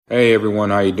Hey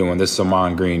everyone, how you doing? This is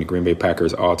Amon Green, the Green Bay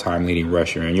Packers all-time leading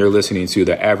rusher, and you're listening to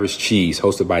The Average Cheese,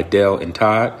 hosted by Dell and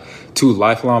Todd, two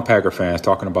lifelong Packer fans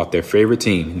talking about their favorite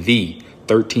team, the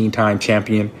 13-time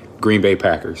champion Green Bay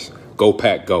Packers. Go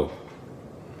Pack, go. What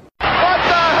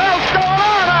the hell's going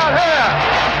on out here?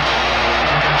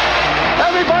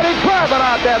 Everybody's grabbing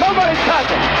out there. Nobody's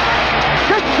touching.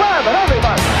 Just grabbing,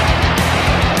 everybody.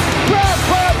 Grab.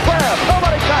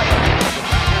 Nobody touching.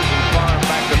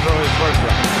 Back to throw his first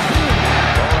round.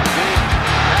 Going deep.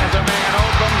 Has a man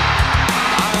open.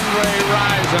 Andre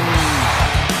Rison.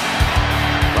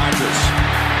 Rodgers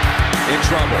in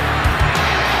trouble.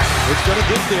 It's going to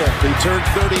get there. He turned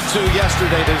 32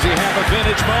 yesterday. Does he have a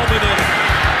vintage moment in it?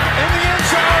 In the end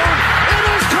zone. It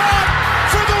is caught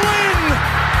for the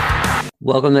win.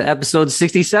 Welcome to episode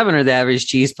 67 of the Average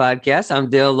Cheese Podcast. I'm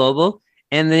Dale Lobo,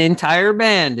 and the entire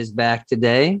band is back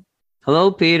today.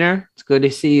 Hello, Peter. It's good to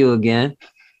see you again.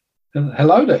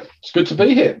 Hello there. It's good to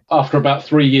be here after about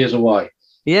 3 years away.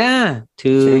 Yeah,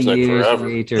 2 years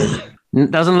later.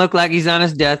 Doesn't look like he's on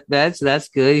his deathbed, so that's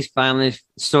good. He's finally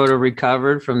sort of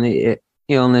recovered from the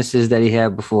illnesses that he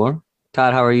had before.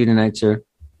 Todd, how are you tonight, sir?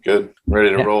 Good.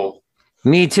 Ready to roll.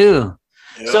 Me too.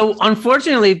 Yep. So,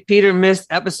 unfortunately, Peter missed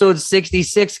episode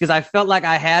 66 because I felt like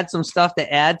I had some stuff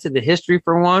to add to the history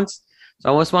for once.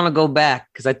 So I just want to go back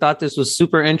because I thought this was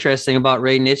super interesting about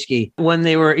Ray Nitschke. When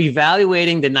they were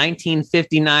evaluating the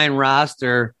 1959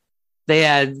 roster, they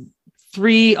had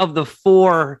 3 of the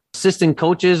 4 assistant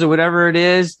coaches or whatever it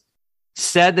is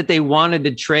said that they wanted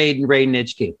to trade Ray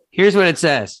Nitschke. Here's what it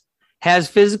says. Has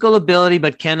physical ability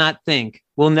but cannot think.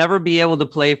 Will never be able to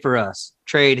play for us.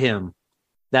 Trade him.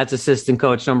 That's assistant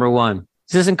coach number 1.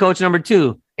 Assistant coach number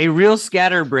 2, a real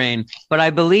scatterbrain, but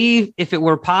I believe if it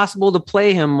were possible to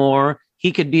play him more,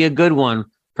 he could be a good one,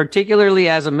 particularly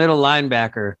as a middle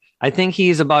linebacker. I think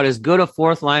he's about as good a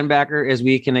fourth linebacker as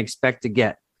we can expect to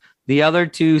get. The other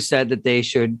 2 said that they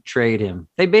should trade him.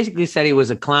 They basically said he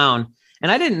was a clown.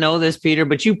 And I didn't know this, Peter,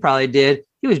 but you probably did.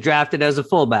 He was drafted as a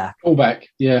fullback. Fullback,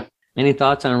 yeah. Any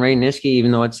thoughts on Ray Nitschke, even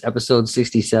though it's episode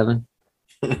 67?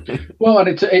 Well, and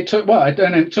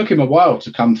it took him a while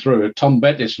to come through. Tom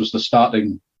Bettis was the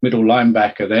starting middle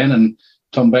linebacker then, and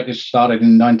Tom Bettis started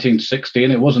in 1960,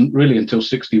 and it wasn't really until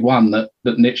 61 that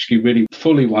Nitschke really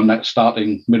fully won that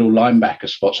starting middle linebacker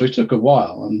spot. So it took a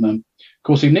while. And, of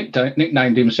course, he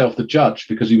nicknamed himself the Judge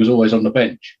because he was always on the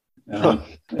bench.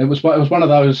 It was one of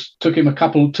those, took him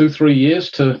 2-3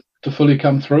 years to fully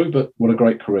come through, but what a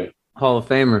great career. Hall of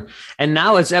Famer. And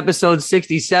now it's episode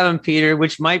 67, Peter,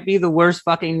 which might be the worst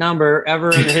fucking number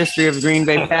ever in the history of Green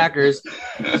Bay Packers.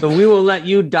 So we will let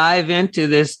you dive into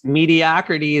this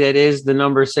mediocrity that is the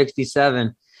number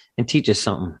 67 and teach us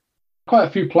something. Quite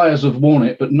a few players have worn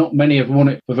it, but not many have worn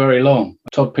it for very long.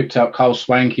 Todd picked out Carl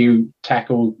Swanky, who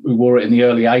wore it in the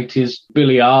early 80s.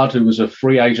 Billy Ard, who was a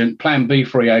free agent, Plan B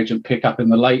free agent pickup in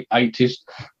the late 80s.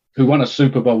 Who won a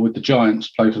Super Bowl with the Giants,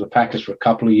 played for the Packers for a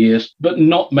couple of years, but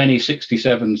not many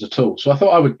 67s at all. So I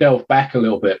thought I would delve back a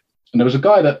little bit. And there was a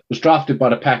guy that was drafted by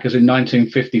the Packers in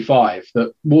 1955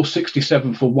 that wore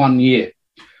 67 for 1 year,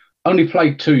 only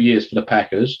played 2 years for the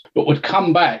Packers, but would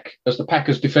come back as the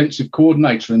Packers defensive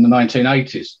coordinator in the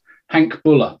 1980s, Hank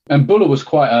Buller. And Buller was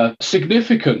quite a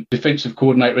significant defensive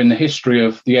coordinator in the history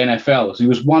of the NFL, as he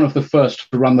was one of the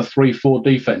first to run the 3-4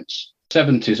 defense.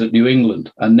 70s at New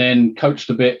England, and then coached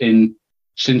a bit in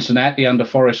Cincinnati under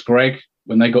Forrest Gregg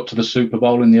when they got to the Super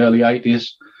Bowl in the early 80s.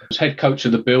 Was head coach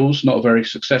of the Bills, not a very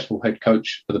successful head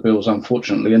coach for the Bills,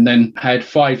 unfortunately, and then had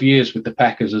 5 years with the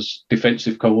Packers as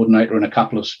defensive coordinator in a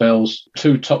couple of spells,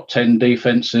 2 top 10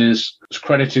 defenses, was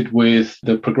credited with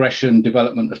the progression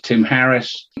development of Tim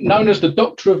Harris, known as the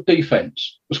Doctor of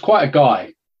Defense, was quite a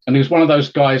guy. And he was one of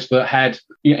those guys that had,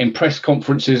 in press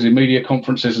conferences, in media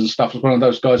conferences and stuff, was one of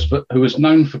those guys who was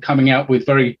known for coming out with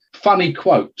very funny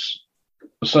quotes.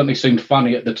 It certainly seemed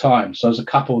funny at the time. So there's a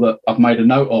couple that I've made a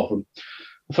note of. And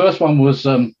the first one was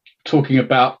talking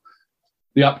about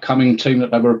the upcoming team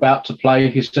that they were about to play.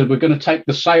 He said, "We're going to take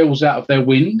the sails out of their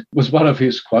wind," was one of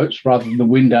his quotes, rather than the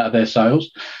wind out of their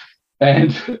sails.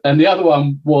 And the other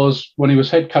one was when he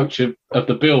was head coach of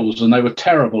the Bills, and they were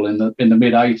terrible in the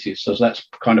mid-'80s. So that's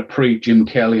kind of pre-Jim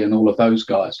Kelly and all of those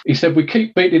guys. He said, "We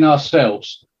keep beating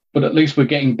ourselves, but at least we're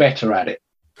getting better at it."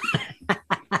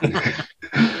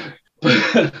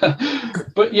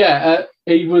 But yeah,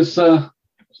 he was,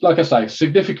 like I say,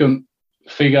 significant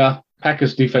figure,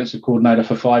 Packers defensive coordinator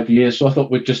for 5 years. So I thought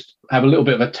we'd just have a little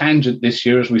bit of a tangent this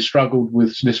year as we struggled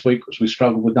with this week, as we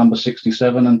struggled with number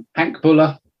 67. And Hank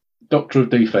Buller, Doctor of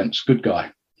Defense, good guy.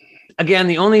 Again,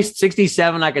 the only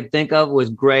 67 I could think of was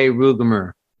Gray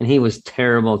Rugemer, and he was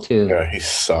terrible too. Yeah, he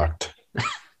sucked.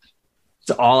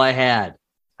 It's all I had.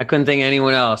 I couldn't think of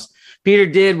anyone else. Peter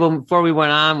did, before we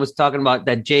went on, was talking about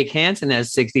that Jake Hansen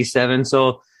has 67.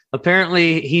 So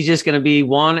apparently he's just going to be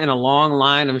one in a long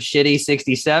line of shitty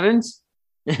 67s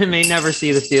and may never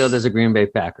see the field as a Green Bay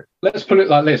Packer. Let's put it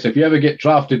like this. If you ever get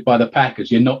drafted by the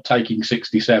Packers, you're not taking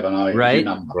 67, are you? Right.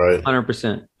 Right.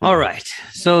 100%. All right.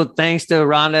 So thanks to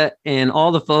Rhonda and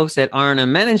all the folks at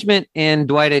R&M Management and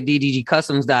Dwight at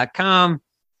ddgcustoms.com.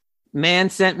 Man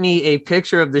sent me a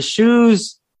picture of the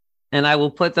shoes, and I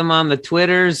will put them on the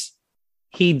Twitters.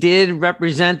 He did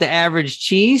represent the average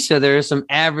cheese, so there is some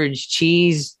average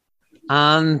cheese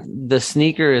on the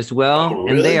sneaker as well. Oh,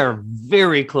 really? And they are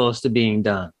very close to being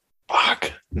done.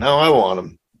 Fuck. Now I want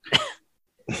them.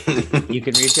 You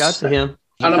can reach out to him,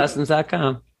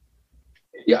 customs.com.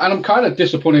 Yeah, and I'm kind of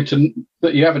disappointed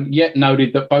that you haven't yet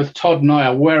noted that both Todd and I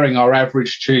are wearing our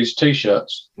average cheese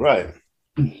T-shirts. Right.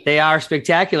 They are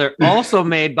spectacular. Also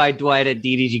made by Dwight at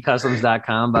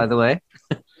ddgcustoms.com, by the way.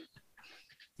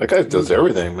 That guy does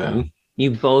everything, man.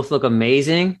 You both look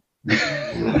amazing.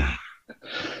 I'm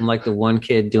like the one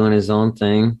kid doing his own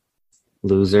thing.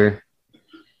 Loser.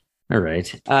 All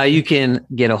right. You can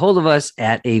get a hold of us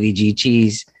at AVG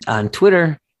Cheese on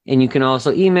Twitter. And you can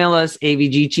also email us,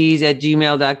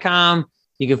 avgcheese@gmail.com.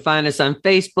 You can find us on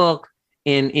Facebook.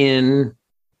 And in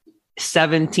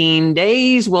 17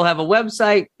 days, we'll have a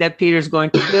website that Peter's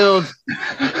going to build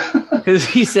because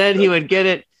he said he would get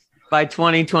it by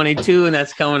 2022, and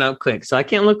that's coming up quick. So I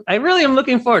really am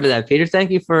looking forward to that, Peter. Thank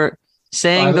you for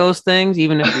saying those things,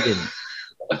 even if you didn't.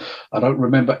 I don't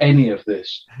remember any of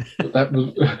this, but that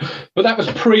was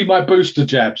pre my booster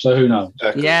jab, so who knows?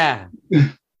 Exactly.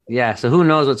 Yeah. So who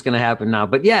knows what's going to happen now?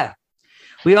 But yeah,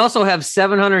 we also have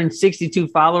 762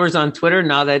 followers on Twitter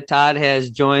now that Todd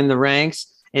has joined the ranks.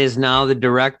 Is now the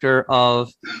director of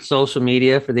social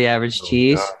media for the Average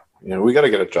Cheese. God. Yeah, we got to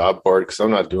get a job board because I'm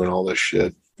not doing all this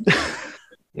shit.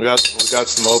 we got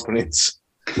some openings.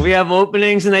 We have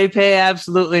openings and they pay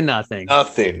absolutely nothing.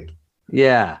 Nothing.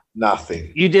 Yeah.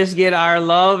 Nothing. You just get our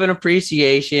love and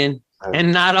appreciation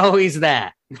and not always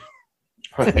that.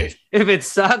 Right. If it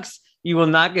sucks, you will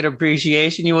not get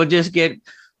appreciation. You will just get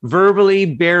verbally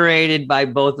berated by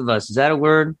both of us. Is that a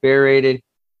word? Berated?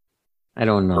 I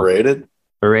don't know. Berated?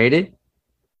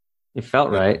 It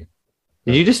felt right.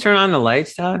 Did you just turn on the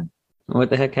lights, Todd? What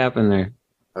the heck happened there?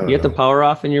 You get the power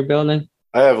off in your building?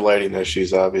 I have lighting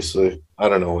issues, obviously. I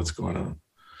don't know what's going on.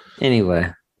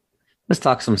 Anyway, let's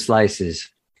talk some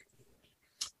slices.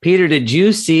 Peter, did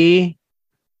you see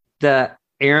the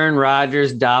Aaron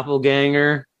Rodgers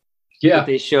doppelganger that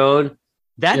they showed?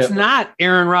 That's not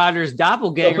Aaron Rodgers'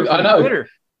 doppelganger I know. Twitter.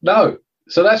 No.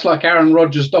 So that's like Aaron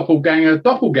Rodgers' doppelganger.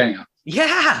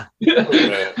 Yeah.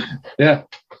 Yeah.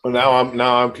 Well, now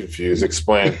I'm confused.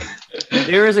 Explain.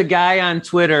 There is a guy on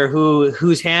Twitter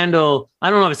whose handle,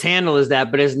 I don't know if his handle is that,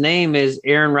 but his name is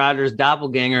Aaron Rodgers'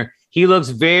 doppelganger. He looks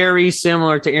very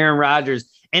similar to Aaron Rodgers,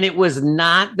 and it was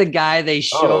not the guy they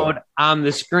showed on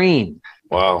the screen.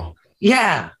 Wow.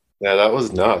 Yeah. Yeah, that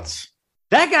was nuts.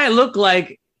 That guy looked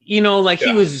like, he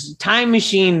was time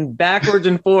machine backwards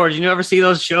and forwards. You ever see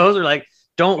those shows or like,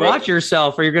 don't watch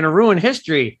yourself or you're going to ruin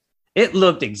history. It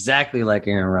looked exactly like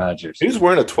Aaron Rodgers. He was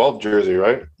wearing a 12 jersey,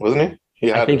 right? Wasn't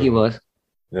he? I think he was.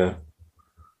 Yeah.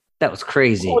 That was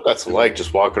crazy. I wonder what that's like,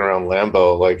 just walking around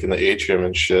Lambeau, like in the atrium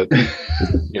and shit.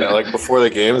 Like before the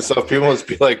game and stuff, people must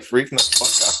be like freaking the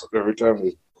fuck out every time.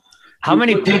 How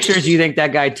many pictures do you think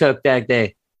that guy took that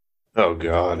day? Oh,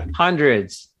 God.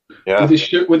 Hundreds. Yeah.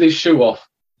 With his shoe off.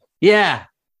 Yeah.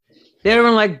 They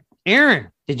were like,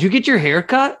 Aaron, did you get your hair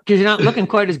cut? Because you're not looking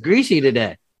quite as greasy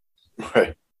today.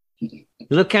 Right. You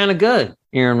look kind of good.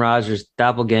 Aaron Rodgers,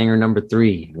 doppelganger number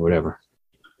 3 or whatever.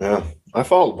 Yeah. I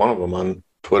followed one of them on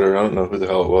Twitter. I don't know who the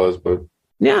hell it was, but.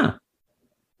 Yeah.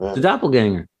 The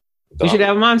doppelganger. We should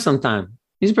have him on sometime.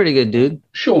 He's a pretty good dude.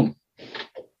 Sean.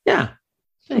 Yeah.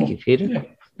 Thank you, Peter. Yeah.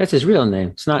 That's his real name.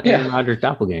 It's not Aaron Rodgers'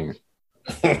 doppelganger.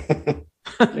 I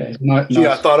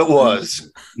thought it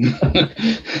was.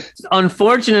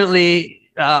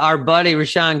 Unfortunately, our buddy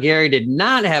Rashawn Gary did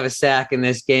not have a sack in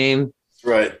this game.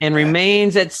 Right. And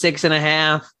remains at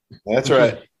 6.5. That's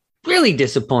right. Really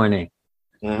disappointing.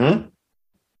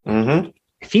 Mm-hmm.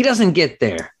 If he doesn't get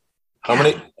there. How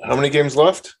many games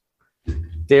left?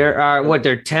 There are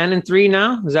they're 10-3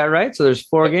 now. Is that right? So there's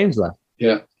 4 games left.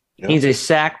 Yeah. He needs a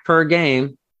sack per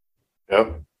game.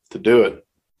 Yep. To do it.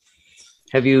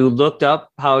 Have you looked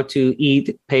up how to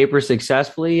eat paper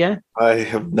successfully yet? I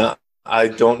have not. I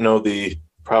don't know the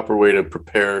proper way to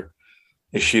prepare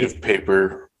a sheet of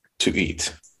paper to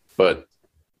eat, but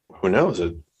who knows?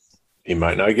 He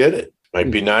might not get it. Might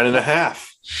be 9.5.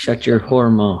 Shut your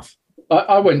whore mouth.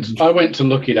 I went to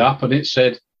look it up, and it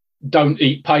said, "Don't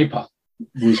eat paper."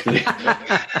 Was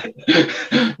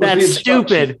the, That's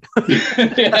stupid.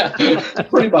 Yeah,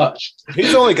 pretty much.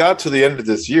 He's only got to the end of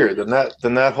this year. Then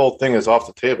that whole thing is off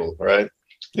the table, right?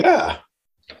 Yeah,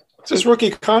 it's his rookie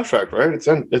contract, right? It's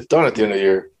done at the end of the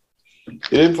year.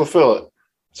 He didn't fulfill it.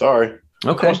 Sorry.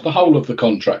 Okay. Across the whole of the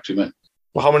contract, you mean?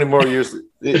 Well, how many more years?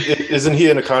 Isn't he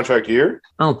in a contract year?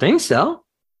 I don't think so.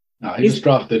 No, he was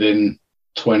drafted in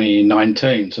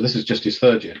 2019, so this is just his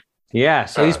third year. Yeah,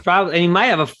 so he's probably, and he might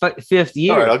have a fifth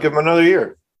year. All right, I'll give him another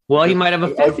year. Well, he might have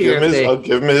a fifth year. I'll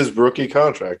give him his rookie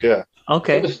contract. Yeah.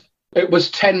 Okay. It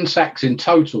was 10 sacks in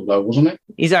total, though, wasn't it?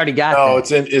 He's already got. No,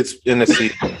 that. it's in a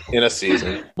season. In a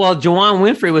season. Well, Juwan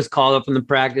Winfrey was called up from the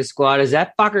practice squad. Is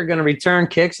that fucker going to return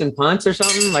kicks and punts or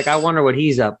something? Like, I wonder what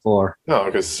he's up for. No,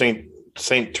 because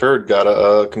Saint Turd got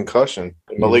a concussion.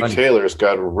 Malik Taylor's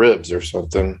got ribs or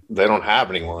something. They don't have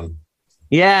anyone.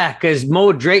 Yeah, because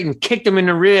Mo Drayton kicked him in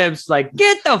the ribs. Like,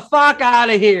 get the fuck out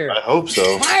of here. I hope so.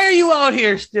 Why are you out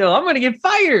here still? I'm going to get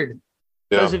fired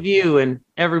because of you and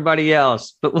everybody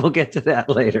else. But we'll get to that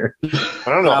later. I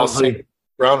don't know how St.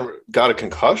 Brown got a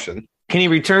concussion. Can he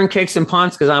return kicks and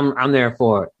punts? Because I'm there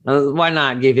for it. Why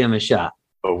not give him a shot?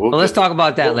 Oh, let's talk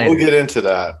about that later. We'll get into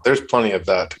that. There's plenty of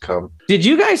that to come. Did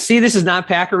you guys see, this is not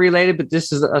Packer related, but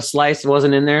this is a slice that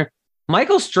wasn't in there.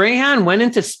 Michael Strahan went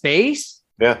into space.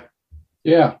 Yeah.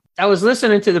 Yeah. I was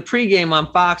listening to the pregame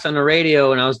on Fox on the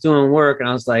radio and I was doing work and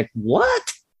I was like,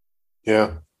 what?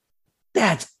 Yeah.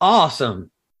 That's awesome.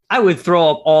 I would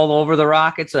throw up all over the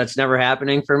Rockets. So that's never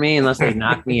happening for me unless they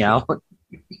knock me out.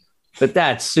 But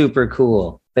that's super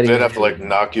cool. They'd have to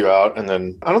knock you out. And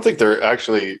then I don't think they're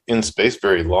actually in space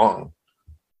very long.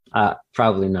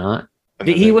 Probably not.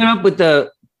 He went up with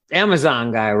the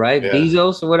Amazon guy, right? Yeah.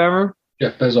 Bezos or whatever.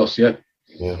 Jeff Bezos, yeah.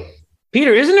 Yeah.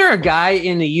 Peter, isn't there a guy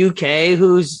in the UK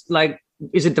who's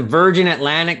is it the Virgin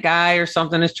Atlantic guy or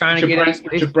something that's trying to get in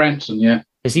space? Richard Branson, yeah.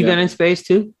 Has he been in space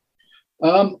too?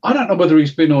 I don't know whether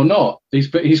he's been or not.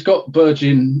 He's got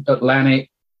Virgin Atlantic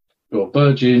or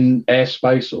Virgin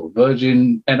Airspace or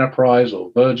Virgin Enterprise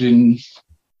or Virgin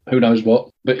who knows what.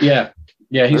 But yeah,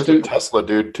 he's doing Tesla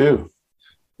dude too.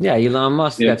 Yeah, Elon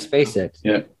Musk got SpaceX.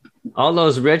 Yeah. All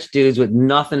those rich dudes with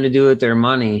nothing to do with their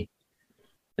money,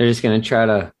 they're just going to try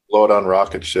to blow it on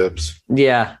rocket ships.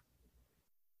 Yeah.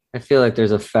 I feel like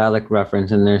there's a phallic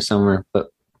reference in there somewhere, but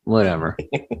whatever.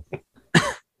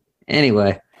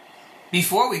 Anyway.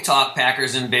 Before we talk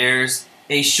Packers and Bears,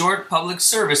 a short public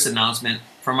service announcement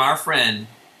from our friend,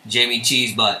 Jamie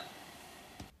Cheesebutt.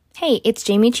 Hey, it's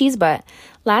Jamie Cheesebutt.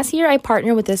 Last year, I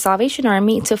partnered with the Salvation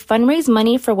Army to fundraise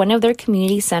money for one of their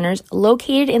community centers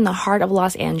located in the heart of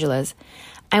Los Angeles.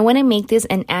 I want to make this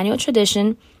an annual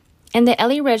tradition, and the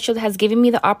LA Red Shield has given me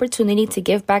the opportunity to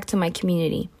give back to my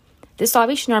community. The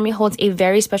Salvation Army holds a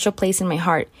very special place in my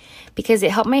heart because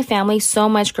it helped my family so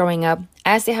much growing up,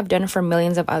 as they have done for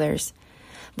millions of others.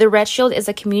 The Red Shield is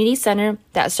a community center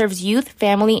that serves youth,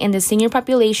 family, and the senior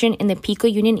population in the Pico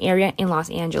Union area in Los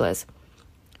Angeles.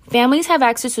 Families have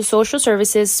access to social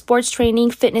services, sports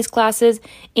training, fitness classes,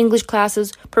 English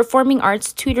classes, performing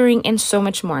arts, tutoring, and so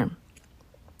much more.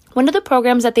 One of the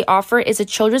programs that they offer is a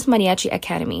Children's Mariachi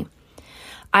Academy.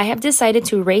 I have decided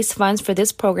to raise funds for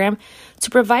this program to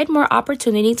provide more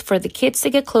opportunities for the kids to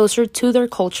get closer to their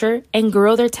culture and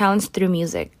grow their talents through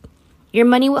music. Your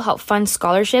money will help fund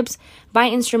scholarships, buy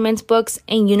instruments, books,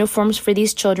 and uniforms for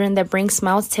these children that bring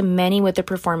smiles to many with their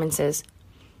performances.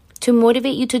 To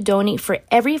motivate you to donate, for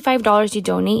every $5 you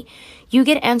donate, you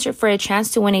get entered for a chance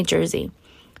to win a jersey.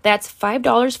 That's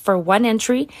 $5 for one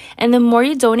entry, and the more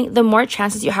you donate, the more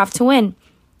chances you have to win.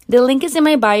 The link is in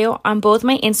my bio on both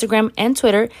my Instagram and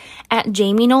Twitter at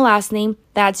Jamie No Last Name.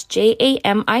 That's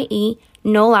JAMIE,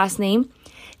 no last name.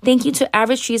 Thank you to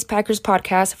Average Cheese Packers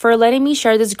Podcast for letting me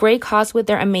share this great cause with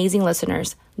their amazing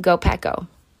listeners. Go Pack Go.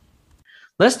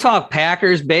 Let's talk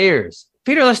Packers Bears.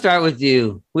 Peter, let's start with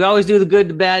you. We always do the good,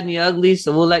 the bad, and the ugly,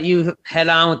 so we'll let you head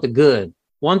on with the good.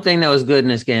 One thing that was good in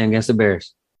this game against the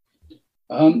Bears.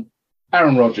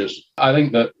 Aaron Rodgers. I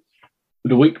think that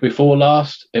the week before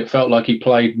last, it felt like he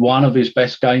played one of his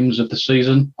best games of the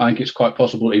season. I think it's quite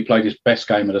possible he played his best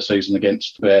game of the season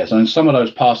against the Bears. And some of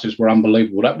those passes were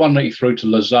unbelievable. That one that he threw to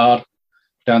Lazard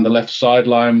down the left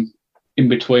sideline, in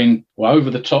between, well, over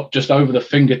the top, just over the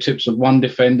fingertips of one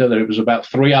defender. There was about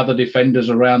three other defenders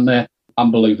around there.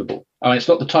 Unbelievable. I mean, it's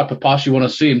not the type of pass you want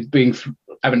to see him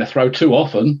having to throw too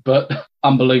often, but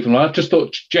unbelievable. I just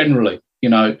thought generally,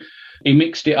 he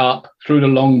mixed it up, threw the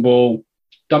long ball,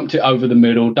 dumped it over the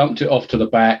middle, dumped it off to the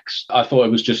backs. I thought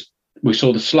it was just, we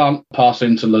saw the slant pass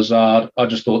into Lazard. I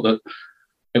just thought that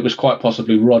it was quite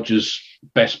possibly Rodgers'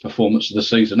 best performance of the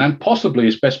season, and possibly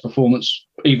his best performance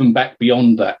even back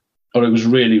beyond that. Or it was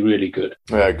really, really good.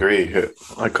 Yeah, I agree.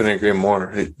 I couldn't agree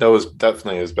more. That was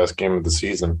definitely his best game of the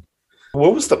season.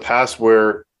 What was the pass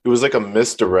where it was like a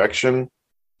misdirection?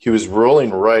 He was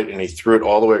rolling right and he threw it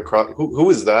all the way across. Who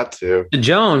was that to? To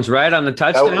Jones, right, on the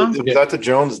touchdown? Was that to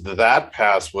Jones? That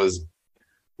pass was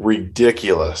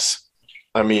ridiculous.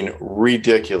 I mean,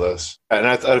 ridiculous. And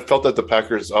I felt that the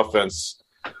Packers offense,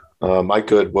 my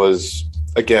good was,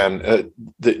 again,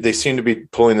 they seem to be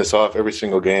pulling this off every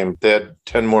single game. They had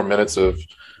 10 more minutes of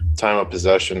time of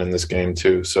possession in this game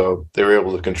too. So they were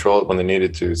able to control it when they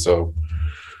needed to. So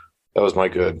that was my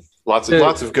good. Lots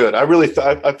of good. I really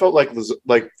I felt like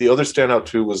the other standout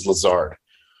too was Lazard.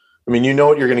 I mean, you know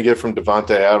what you're going to get from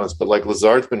Davante Adams, but like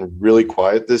Lazard's been really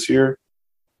quiet this year.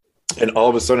 And all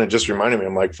of a sudden it just reminded me,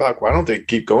 I'm like, fuck, why don't they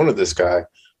keep going to this guy?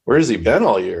 Where has he been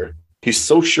all year? He's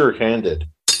so sure-handed.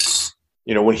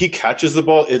 You know, when he catches the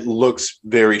ball, it looks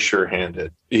very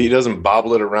sure-handed. He doesn't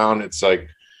bobble it around. It's like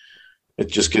it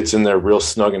just gets in there real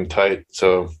snug and tight.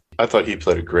 So I thought he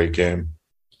played a great game.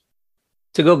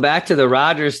 To go back to the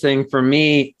Rodgers thing, for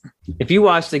me, if you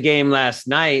watched the game last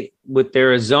night with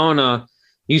Arizona,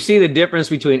 you see the difference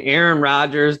between Aaron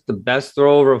Rodgers, the best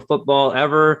thrower of football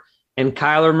ever, and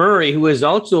Kyler Murray, who is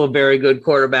also a very good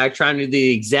quarterback, trying to do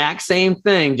the exact same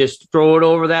thing, just throw it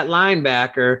over that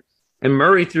linebacker. And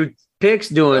Murray threw picks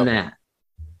doing that.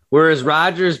 Whereas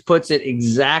Rodgers puts it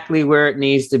exactly where it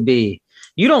needs to be.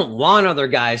 You don't want other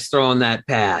guys throwing that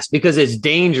pass because it's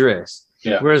dangerous.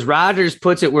 Yeah. Whereas Rodgers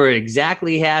puts it where it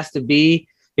exactly has to be.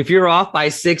 If you're off by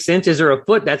 6 inches or a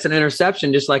foot, that's an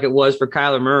interception, just like it was for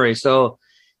Kyler Murray. So,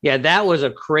 yeah, that was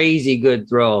a crazy good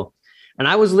throw. And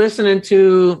I was listening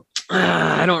to,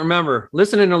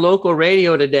 listening to local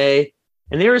radio today,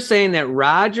 and they were saying that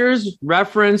Rodgers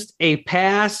referenced a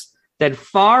pass that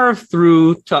Favre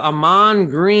threw to Amon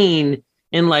Green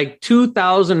in like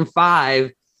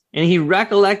 2005, and he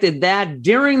recollected that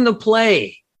during the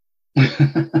play.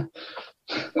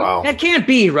 Wow. That can't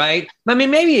be right. I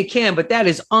mean, maybe it can, but that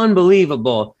is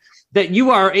unbelievable that you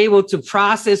are able to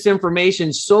process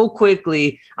information so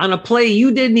quickly on a play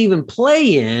you didn't even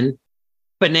play in.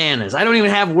 Bananas. I don't even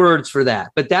have words for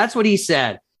that, but that's what he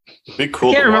said. It'd be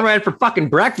cool. I can't remember I had for fucking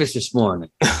breakfast this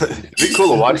morning. It'd be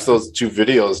cool to watch those two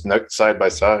videos side by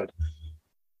side.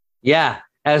 Yeah.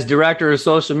 As director of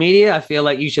social media, I feel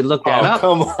like you should look that up.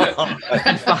 Come on.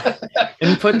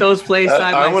 and put those plays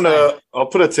side by side. I'll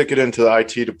put a ticket into the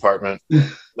IT department.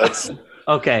 That's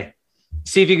okay.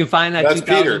 See if you can find that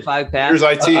 2005 pass. Here's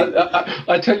IT.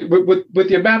 I tell you, with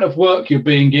the amount of work you're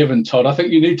being given, Todd, I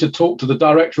think you need to talk to the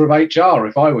director of HR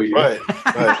if I were you. Right.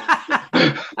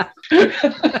 I'm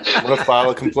going to file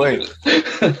a complaint. You're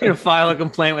going to file a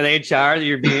complaint with HR that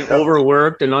you're being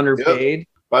overworked and underpaid. Yep.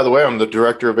 By the way, I'm the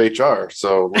director of HR,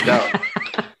 so look out.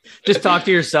 Just talk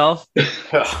to yourself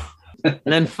and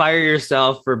then fire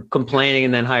yourself for complaining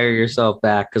and then hire yourself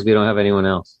back because we don't have anyone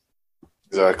else.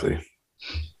 Exactly.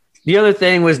 The other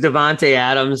thing was Davante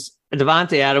Adams.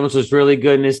 Davante Adams was really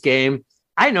good in this game.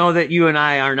 I know that you and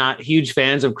I are not huge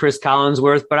fans of Chris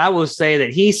Collinsworth, but I will say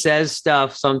that he says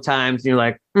stuff sometimes and you're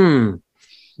like,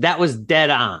 that was dead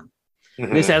on.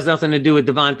 Mm-hmm. This has nothing to do with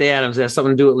Davante Adams. It has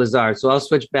something to do with Lazard. So I'll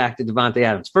switch back to Davante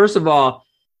Adams. First of all,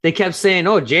 they kept saying,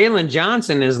 Jalen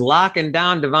Johnson is locking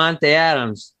down Davante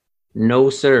Adams. No,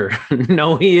 sir.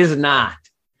 No, he is not.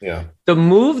 Yeah. The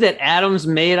move that Adams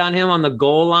made on him on the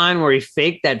goal line where he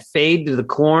faked that fade to the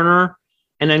corner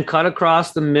and then cut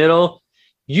across the middle,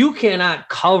 you cannot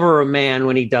cover a man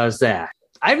when he does that.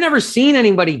 I've never seen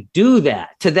anybody do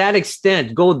that to that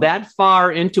extent, go that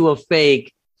far into a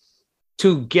fake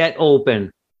to get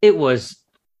open. It was,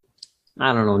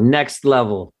 next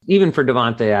level, even for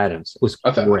Davante Adams. It was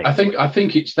great. I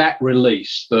think it's that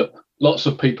release that lots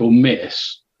of people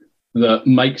miss that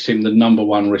makes him the number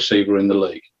one receiver in the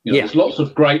league. There's lots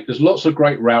of great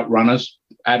route runners.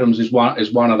 Adams is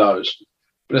one of those.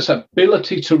 But it's that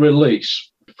ability to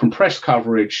release from press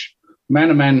coverage,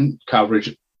 man-to-man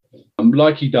coverage,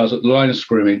 like he does at the line of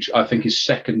scrimmage, I think is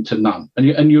second to none.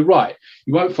 And you're right.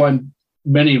 You won't find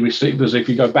many receivers, if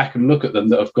you go back and look at them,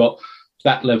 that have got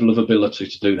that level of ability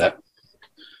to do that.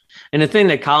 And the thing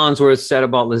that Collinsworth said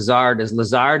about Lazard is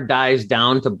Lazard dives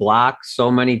down to block so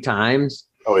many times.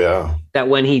 Oh, yeah. That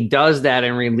when he does that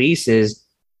and releases,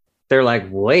 they're like,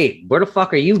 wait, where the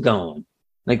fuck are you going?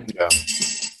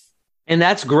 And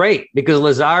that's great because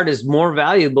Lazard is more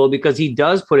valuable because he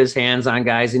does put his hands on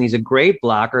guys and he's a great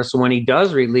blocker. So when he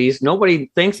does release, nobody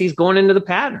thinks he's going into the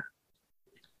pattern.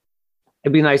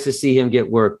 It'd be nice to see him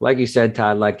get work. Like you said,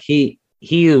 Todd, like he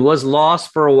he was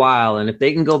lost for a while. And if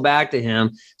they can go back to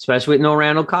him, especially with no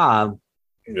Randall Cobb,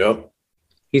 Yep.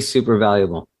 he's super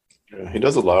valuable. Yeah, he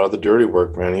does a lot of the dirty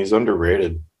work, man. He's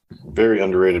underrated. Very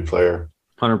underrated player.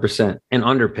 100%. And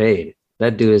underpaid.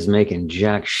 That dude is making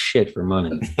jack shit for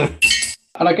money.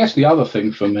 And I guess the other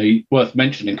thing for me worth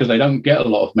mentioning, because they don't get a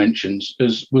lot of mentions,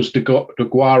 was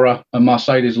DeGuara and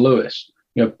Mercedes Lewis.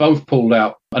 You know, both pulled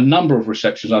out a number of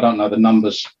receptions. I don't know the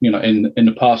numbers, you know, in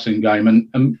the passing game,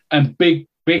 and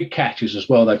big catches as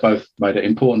well. They both made at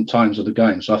important times of the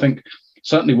game. So I think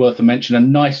certainly worth a mention,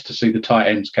 and nice to see the tight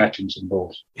ends catching some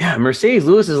balls. Yeah, Mercedes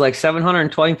Lewis is like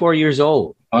 724 years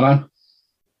old. I know.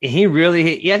 He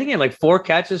really, I think he had like 4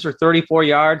 catches for 34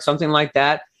 yards, something like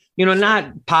that. You know,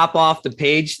 not pop off the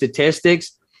page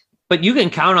statistics, but you can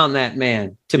count on that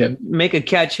man to make a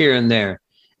catch here and there.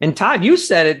 And Todd, you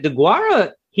said it,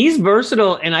 DeGuara, he's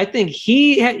versatile, and I think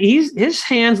his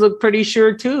hands look pretty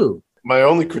sure too. My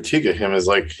only critique of him is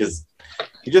like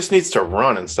he just needs to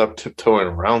run and stop tiptoeing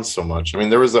around so much. I mean,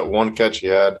 there was that one catch he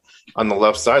had on the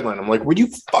left sideline. I'm like, would you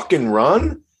fucking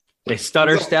run? They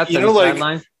stutter steps you on know, the like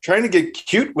sideline. Trying to get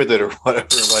cute with it or whatever.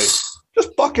 Like,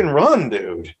 just fucking run,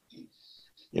 dude.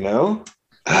 You know?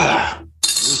 And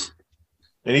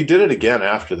he did it again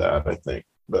after that, I think.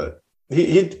 But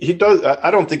he does.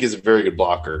 I don't think he's a very good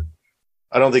blocker.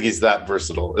 I don't think he's that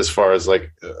versatile as far as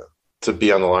like to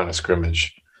be on the line of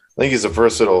scrimmage. I think he's a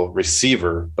versatile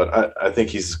receiver, but I think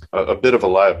he's a bit of a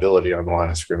liability on the line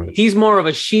of scrimmage. He's more of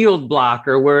a shield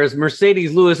blocker, whereas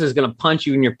Mercedes Lewis is going to punch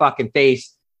you in your fucking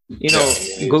face. You know,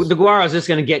 DeGuara is just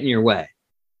going to get in your way.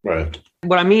 Right.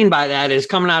 What I mean by that is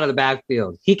coming out of the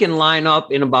backfield. He can line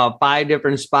up in about 5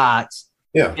 different spots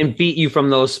and beat you from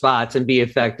those spots and be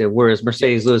effective, whereas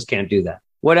Mercedes Lewis can't do that.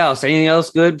 What else? Anything else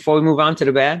good before we move on to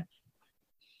the bad?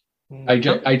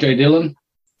 AJ Dillon.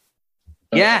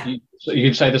 Yeah. You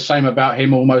can say the same about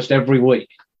him almost every week.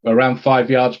 Around 5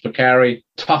 yards per carry.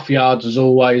 Tough yards as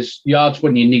always. Yards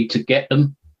when you need to get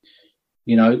them.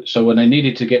 You know, so when they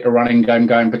needed to get the running game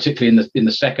going, particularly in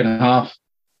the second half,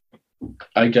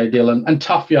 AJ Dillon, and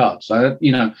tough yards. So,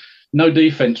 you know, no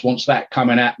defense wants that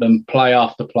coming at them play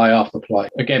after play after play.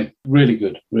 Again, really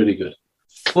good, really good.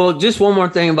 Well, just one more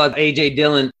thing about AJ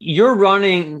Dillon. You're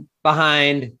running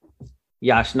behind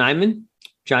Yosh Nijman,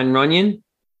 Jon Runyan,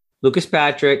 Lucas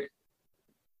Patrick,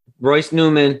 Royce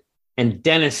Newman, and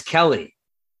Dennis Kelly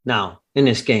now in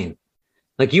this game.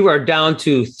 Like, you are down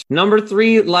to number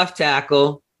 3 left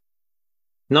tackle,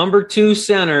 number 2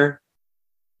 center,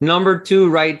 number 2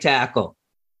 right tackle.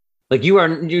 Like,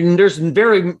 there's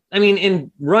very, I mean,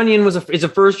 and Runyan is a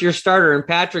first-year starter, and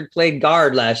Patrick played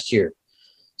guard last year.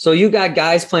 So you got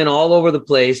guys playing all over the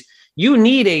place. You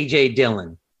need AJ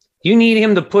Dillon. You need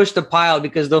him to push the pile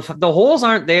because the holes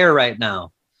aren't there right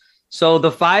now. So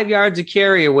the 5 yards a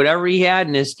carry or whatever he had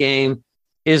in this game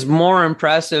is more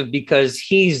impressive because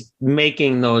he's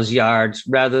making those yards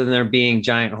rather than there being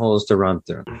giant holes to run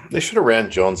through. They should have ran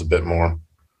Jones a bit more.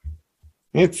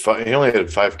 He only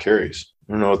had 5 carries.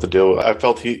 I don't know what the deal was. I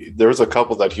felt there was a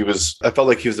couple that I felt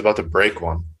like he was about to break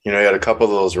one. You know, he had a couple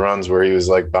of those runs where he was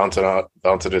like bouncing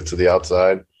it to the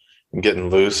outside and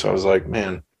getting loose. I was like,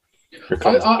 man, here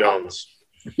comes Jones.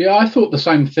 Yeah, I thought the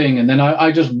same thing. And then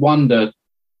I just wonder,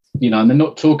 you know, and they're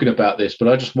not talking about this, but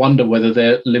I just wonder whether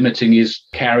they're limiting his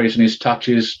carries and his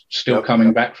touches still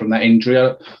coming back from that injury.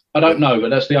 I don't know, but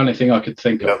that's the only thing I could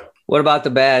think of. What about the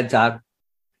bad, Todd?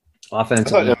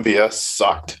 Offensively. I thought MVS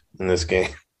sucked in this game.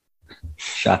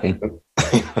 Shocking.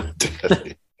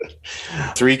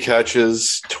 3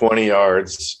 catches, 20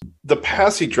 yards. The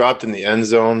pass he dropped in the end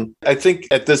zone, I think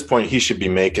at this point he should be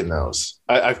making those.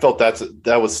 I felt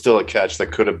that was still a catch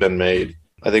that could have been made.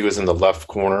 I think it was in the left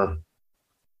corner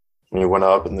when he went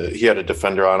up and he had a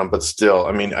defender on him, but still,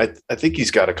 I mean, I think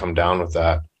he's got to come down with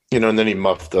that. You know, and then he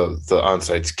muffed the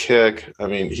onside kick. I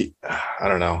mean, I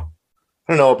don't know.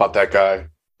 I don't know about that guy.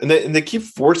 And they keep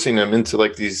forcing him into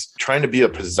like these trying to be a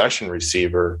possession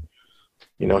receiver.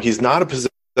 You know, he's not a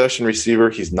possession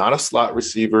receiver. He's not a slot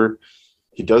receiver.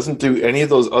 He doesn't do any of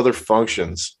those other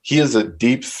functions. He is a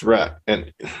deep threat,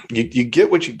 and you get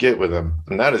what you get with him,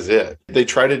 and that is it. They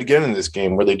tried it again in this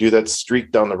game where they do that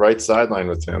streak down the right sideline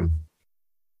with him.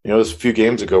 You know, it was a few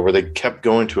games ago where they kept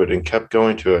going to it and kept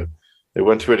going to it. They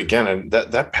went to it again, and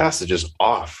that passage is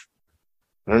off.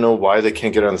 I don't know why they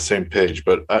can't get on the same page,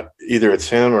 but either it's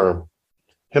him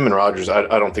and Rodgers. I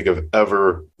don't think have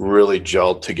ever really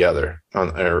gelled together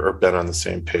or been on the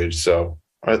same page. So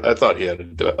I thought he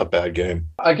had a bad game.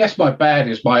 I guess my bad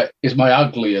is my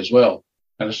ugly as well,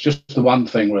 and it's just the one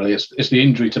thing really. It's the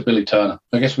injury to Billy Turner.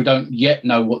 I guess we don't yet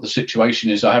know what the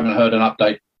situation is. I haven't heard an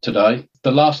update today.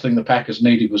 The last thing the Packers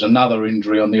needed was another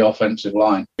injury on the offensive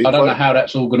line. I don't know how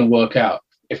that's all going to work out.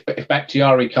 If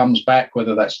Bakhtiari comes back,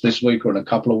 whether that's this week or in a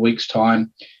couple of weeks'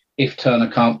 time, if Turner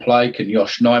can't play, can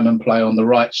Josh Nijman play on the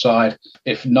right side?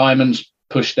 If Nijman's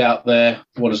pushed out there,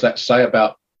 what does that say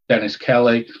about Dennis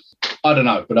Kelly? I don't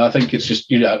know, but I think it's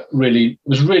just, it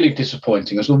was really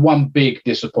disappointing. It was the one big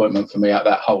disappointment for me out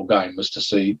of that whole game was to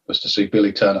see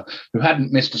Billy Turner, who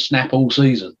hadn't missed a snap all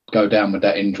season, go down with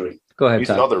that injury. Go ahead, You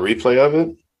Todd. saw the replay of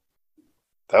it?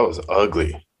 That was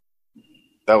ugly.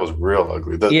 That was real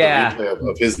ugly. The replay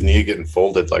of his knee getting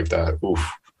folded like that.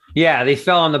 Oof. Yeah, they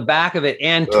fell on the back of it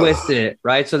and twisted it,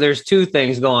 right? So there's two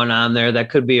things going on there that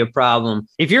could be a problem.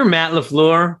 If you're Matt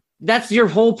LaFleur, that's your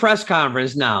whole press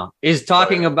conference now, is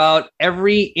talking about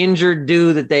every injured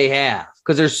dude that they have,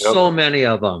 because there's so many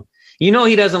of them. He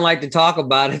doesn't like to talk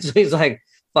about it, so he's like,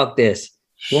 fuck this.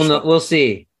 We'll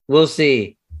see. We'll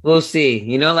see.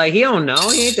 He don't know.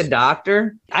 He ain't the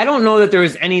doctor. I don't know that there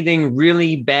was anything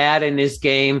really bad in this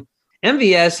game.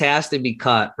 MVS has to be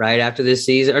cut right after this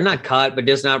season, or not cut, but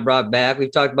just not brought back.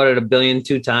 We've talked about it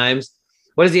 1,000,000,002 times.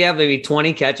 What does he have? Maybe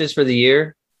 20 catches for the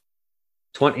year?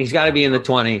 20. He's got to be in the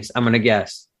 20s, I'm going to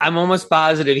guess. I'm almost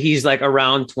positive he's like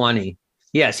around 20.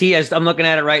 Yes, he has. I'm looking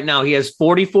at it right now. He has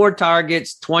 44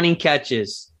 targets, 20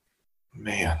 catches.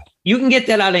 Man. You can get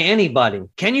that out of anybody.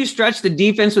 Can you stretch the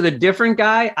defense with a different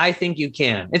guy? I think you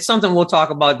can. It's something we'll talk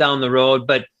about down the road,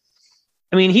 but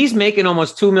I mean, he's making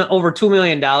almost over $2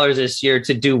 million this year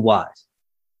to do what?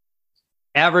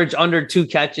 Average under 2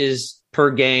 catches per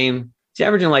game. He's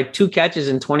averaging like 2 catches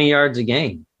and 20 yards a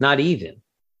game. Not even.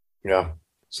 Yeah.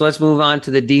 So let's move on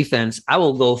to the defense. I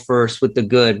will go first with the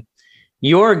good.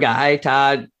 Your guy,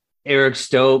 Todd, Eric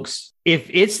Stokes, if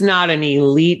it's not an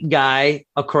elite guy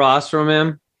across from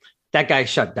him, that guy's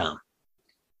shut down.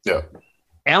 Yeah.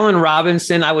 Allen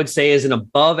Robinson, I would say, is an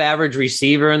above average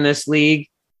receiver in this league.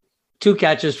 2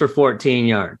 catches for 14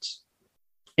 yards.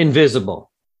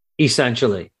 Invisible,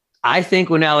 essentially. I think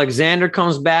when Alexander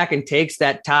comes back and takes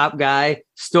that top guy,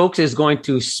 Stokes is going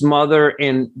to smother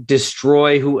and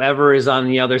destroy whoever is on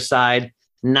the other side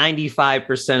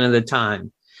 95% of the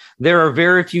time. There are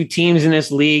very few teams in this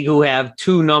league who have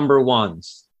 2 number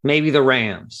ones. Maybe the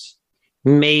Rams,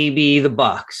 maybe the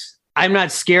Bucks. I'm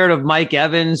not scared of Mike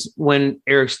Evans when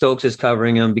Eric Stokes is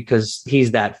covering him because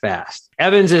he's that fast.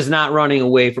 Evans is not running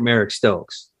away from Eric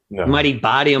Stokes. No. Might he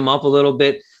body him up a little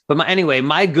bit? But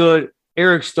my good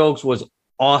Eric Stokes was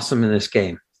awesome in this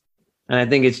game. And I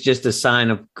think it's just a sign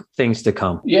of things to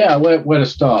come. Yeah, where to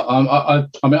start?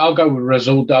 I mean, I'll go with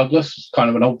Rasul Douglas. It's kind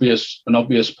of an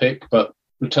obvious pick, but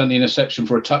returned the interception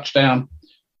for a touchdown.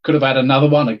 Could have had another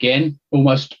one again,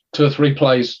 almost 2 or 3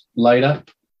 plays later.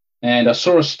 And I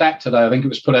saw a stat today, I think it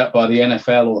was put out by the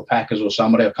NFL or the Packers or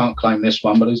somebody, I can't claim this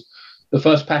one, but he's the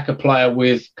first Packer player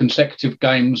with consecutive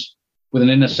games with an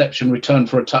interception return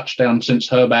for a touchdown since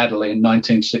Herb Adderley in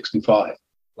 1965.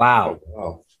 Wow.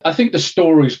 Wow. I think the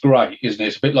story's great, isn't it?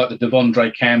 It's a bit like the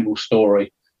Devondre Campbell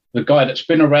story. The guy that's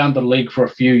been around the league for a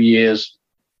few years,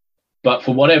 but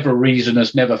for whatever reason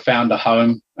has never found a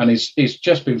home. And he's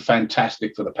just been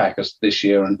fantastic for the Packers this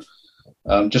year. And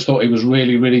just thought he was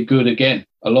really, really good again,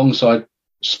 alongside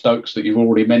Stokes that you've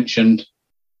already mentioned.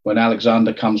 When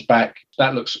Alexander comes back,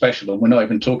 that looks special. And we're not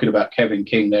even talking about Kevin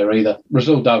King there either.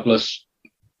 Rasul Douglas,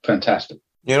 fantastic.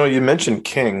 You mentioned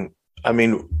King. I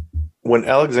mean, when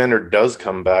Alexander does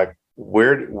come back,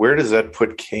 where does that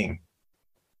put King?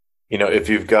 If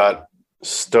you've got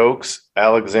Stokes,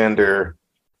 Alexander,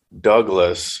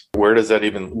 Douglas, where does that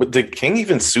even – did King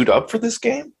even suit up for this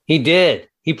game? He did.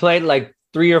 He played like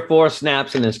 3 or 4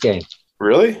 snaps in this game.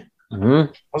 Really?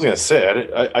 Mm-hmm. I was going to say,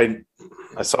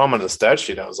 I saw him on the stat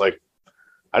sheet. I was like,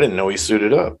 I didn't know he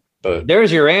suited up. But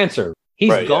there's your answer.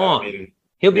 He's gone. Yeah, I mean,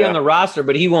 he'll be on the roster,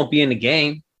 but he won't be in the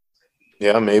game.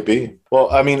 Yeah, maybe.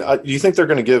 Well, I mean, do you think they're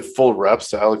going to give full reps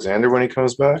to Alexander when he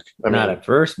comes back? Not at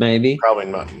first, maybe. Probably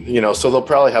not. So they'll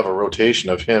probably have a rotation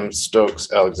of him,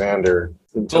 Stokes, Alexander.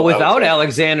 But without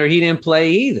Alexander, he didn't play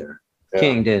either. Yeah.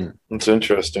 King didn't. It's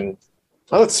interesting.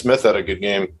 I thought Smith had a good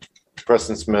game.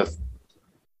 Preston Smith,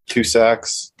 2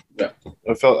 sacks. Yeah.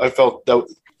 I felt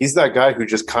that he's that guy who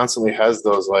just constantly has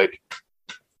those, like,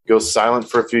 goes silent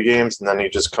for a few games and then he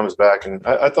just comes back. And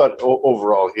I thought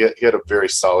overall he had a very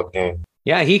solid game.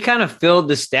 Yeah, he kind of filled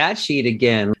the stat sheet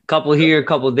again. A couple here, a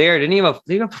couple there. Did he have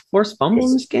a forced fumble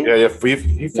in this game? Yeah.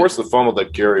 He forced the fumble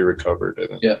that Gary recovered.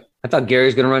 Yeah. I thought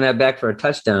Gary's going to run that back for a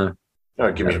touchdown.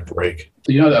 Oh, give me a break.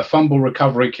 You know that a fumble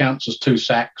recovery counts as 2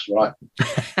 sacks, right?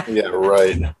 Yeah,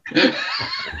 right.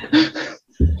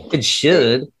 It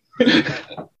should.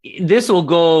 This will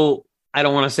go I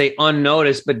don't want to say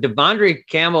unnoticed, but Devondre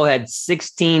Campbell had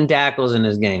 16 tackles in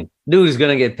this game. Dude is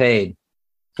going to get paid.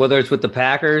 Whether it's with the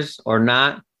Packers or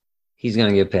not, he's going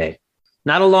to get paid.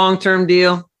 Not a long-term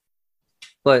deal,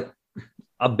 but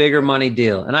a bigger money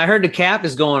deal. And I heard the cap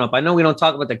is going up. I know we don't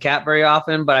talk about the cap very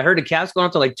often, but I heard the cap's going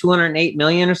up to like $208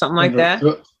 million or something like that.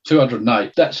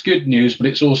 208. That's good news, but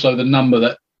it's also the number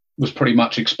that was pretty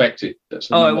much expected. That's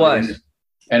the it was.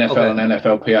 NFL and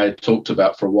NFLPA talked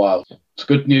about for a while. It's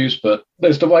good news, but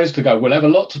there's the ways to go. We'll have a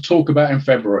lot to talk about in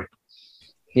February.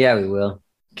 Yeah, we will.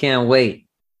 Can't wait.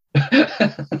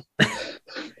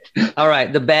 All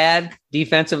right. The bad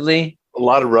defensively. A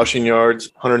lot of rushing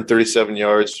yards, 137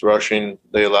 yards rushing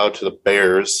they allowed to the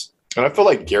Bears. And I feel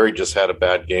like Gary just had a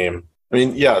bad game. I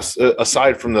mean, yes,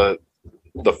 aside from the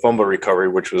fumble recovery,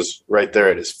 which was right there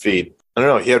at his feet. I don't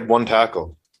know. He had one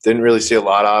tackle. Didn't really see a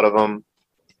lot out of him.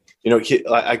 You know,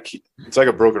 it's like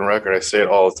a broken record. I say it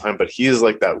all the time, but he is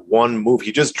like that one move.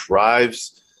 He just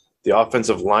drives the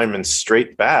offensive lineman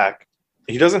straight back.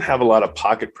 He doesn't have a lot of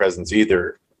pocket presence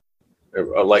either,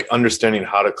 like understanding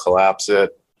how to collapse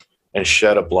it and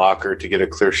shed a blocker to get a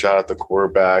clear shot at the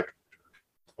quarterback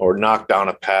or knock down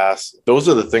a pass. Those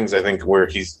are the things I think where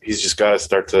he's just got to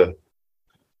start to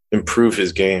improve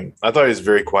his game. I thought he was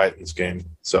very quiet in this game,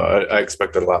 so I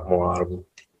expected a lot more out of him.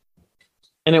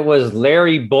 And it was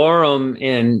Larry Borum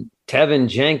and Tevin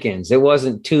Jenkins. It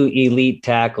wasn't two elite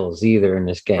tackles either in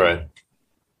this game. Right. I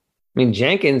mean,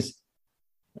 Jenkins,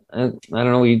 I don't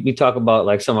know, we talk about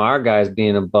like some of our guys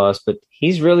being a bust, but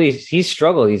he's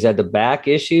struggled. He's had the back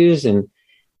issues, and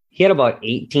he had about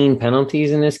 18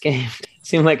 penalties in this game. It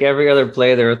seemed like every other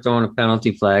play they were throwing a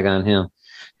penalty flag on him.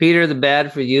 Peter, the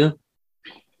bad for you?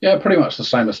 Yeah, pretty much the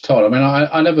same as Todd. I mean,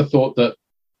 I never thought that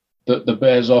the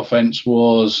Bears offense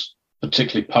was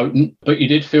particularly potent, but you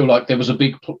did feel like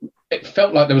it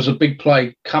felt like there was a big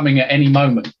play coming at any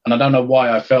moment. And I don't know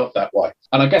why I felt that way.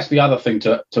 And I guess the other thing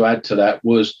to add to that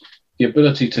was the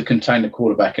ability to contain the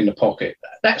quarterback in the pocket.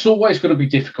 That's always going to be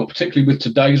difficult, particularly with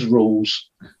today's rules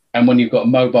and when you've got a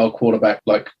mobile quarterback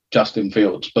like Justin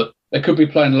Fields. But they could be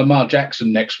playing Lamar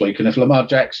Jackson next week. And if Lamar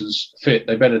Jackson's fit,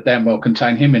 they better damn well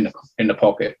contain him in the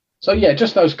pocket. So, yeah,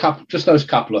 just those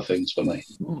couple of things for me.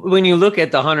 When you look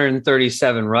at the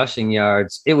 137 rushing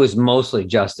yards, it was mostly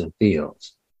Justin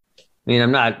Fields. I mean,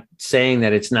 I'm not saying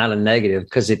that it's not a negative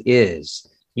because it is.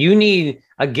 You need,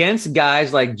 against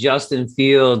guys like Justin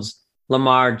Fields,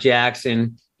 Lamar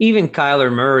Jackson, even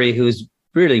Kyler Murray, who's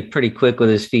really pretty quick with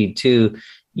his feet too,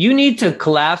 you need to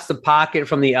collapse the pocket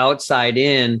from the outside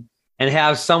in and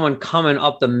have someone coming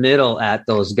up the middle at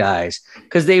those guys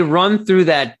because they run through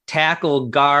that tackle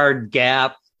guard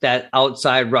gap that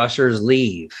outside rushers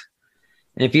leave.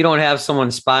 And if you don't have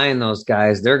someone spying those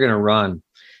guys, they're going to run.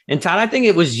 And Todd, I think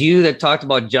it was you that talked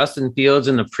about Justin Fields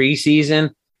in the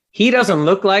preseason. He doesn't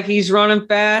look like he's running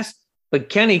fast, but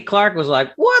Kenny Clark was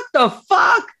like, what the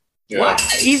fuck? Yeah. What?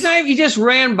 He just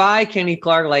ran by Kenny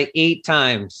Clark like 8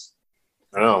 times.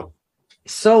 I know.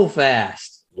 So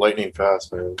fast. Lightning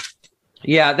fast, man.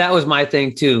 Yeah, that was my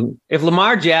thing too. If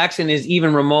Lamar Jackson is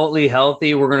even remotely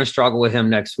healthy, we're going to struggle with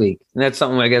him next week. And that's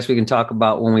something I guess we can talk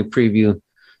about when we preview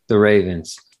the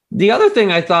Ravens. The other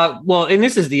thing I thought, well, and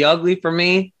this is the ugly for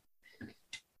me,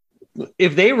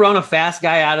 if they run a fast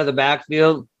guy out of the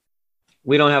backfield,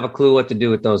 we don't have a clue what to do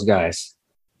with those guys.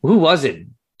 Who was it?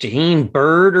 Jaheim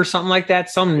Bird or something like that?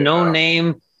 Some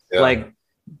no-name, like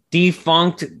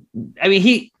defunct. I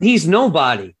mean, he's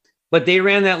nobody. But they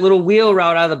ran that little wheel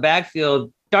route out of the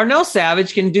backfield. Darnell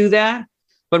Savage can do that,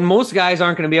 but most guys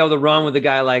aren't going to be able to run with a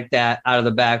guy like that out of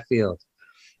the backfield.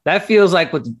 That feels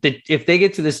like if they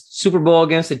get to this Super Bowl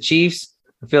against the Chiefs,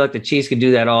 I feel like the Chiefs could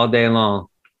do that all day long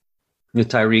with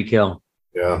Tyreek Hill.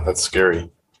 Yeah, that's scary.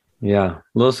 Yeah, a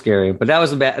little scary. But that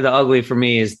was the ugly for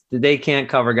me is they can't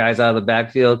cover guys out of the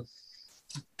backfield.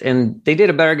 And they did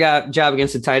a better job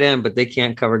against the tight end, but they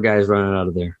can't cover guys running out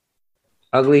of there.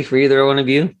 Ugly for either one of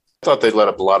you? I thought they let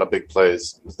up a lot of big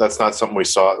plays. That's not something we've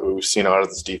seen out of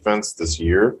this defense this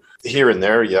year. Here and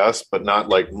there, yes, but not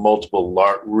like multiple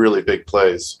really big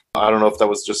plays. I don't know if that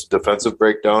was just a defensive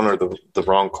breakdown or the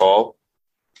wrong call,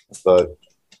 but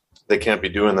they can't be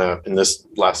doing that in this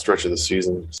last stretch of the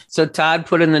season. So Todd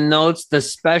put in the notes the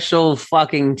special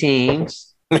fucking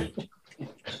teams.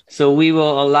 So we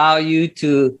will allow you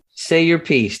to say your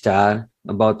piece, Todd,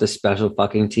 about the special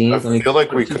fucking teams. I feel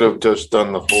like we could have just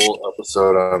done the whole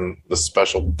episode on the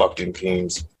special fucking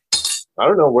teams. I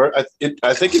don't know where.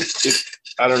 I think it.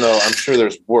 I don't know. I'm sure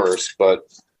there's worse, but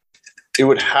it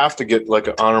would have to get like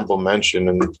an honorable mention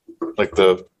in like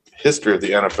the history of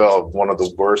the NFL of one of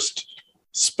the worst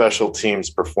special teams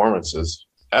performances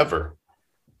ever.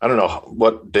 I don't know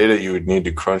what data you would need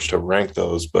to crunch to rank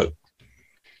those, but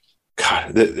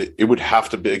God, it would have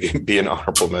to be an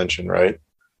honorable mention, right?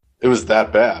 It was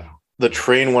that bad. The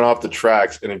train went off the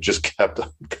tracks and it just kept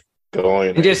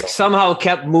going. It just somehow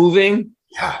kept moving.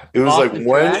 Yeah. It was like,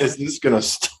 when is this going to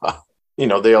stop? You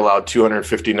know, they allowed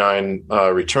 259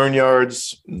 return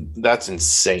yards. That's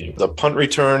insane. The punt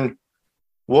return,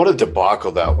 what a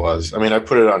debacle that was. I mean, I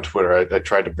put it on Twitter. I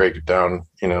tried to break it down,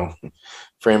 you know,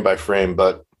 frame by frame,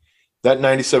 but that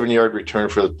 97-yard return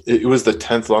it was the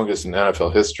 10th longest in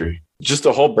NFL history. Just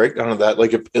a whole breakdown of that.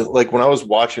 Like when I was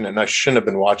watching it, and I shouldn't have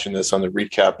been watching this on the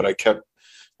recap, but I kept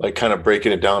like kind of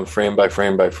breaking it down frame by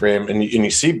frame by frame. And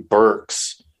you see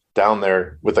Burks down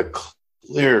there with a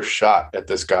clear shot at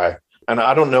this guy. And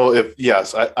I don't know if,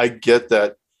 yes, I get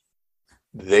that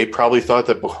they probably thought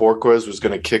that Bojorquez was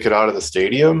going to kick it out of the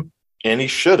stadium, and he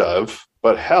should have.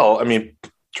 But hell, I mean,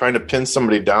 trying to pin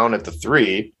somebody down at the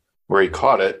 3 where he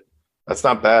caught it, that's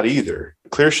not bad either.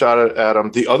 Clear shot at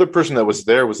him. The other person that was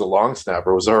there was a long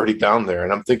snapper, was already down there.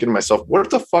 And I'm thinking to myself, what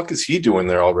the fuck is he doing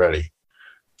there already?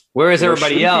 Where is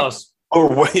everybody else?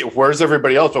 Wait, where's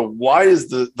everybody else? But why is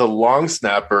the long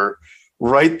snapper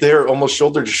right there, almost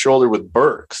shoulder to shoulder with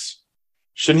Burks?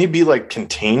 Shouldn't he be like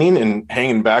containing and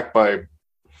hanging back by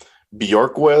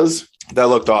Bjorkwez? That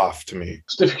looked off to me.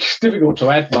 It's difficult to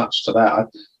add much to that.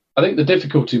 I think the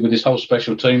difficulty with this whole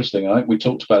special teams thing, I think we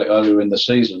talked about it earlier in the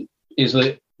season, is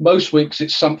that most weeks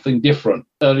it's something different.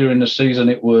 Earlier in the season,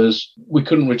 it was we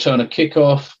couldn't return a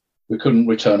kickoff, we couldn't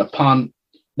return a punt.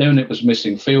 Then it was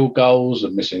missing field goals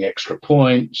and missing extra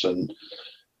points and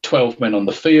 12 men on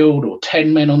the field or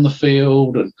 10 men on the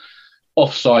field and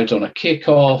offsides on a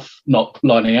kickoff, not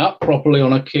lining up properly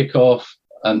on a kickoff.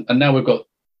 And now we've got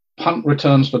punt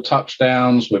returns for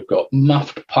touchdowns. We've got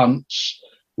muffed punts.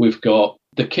 We've got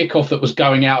the kickoff that was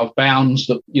going out of bounds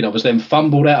that, you know, was then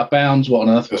fumbled out of bounds. What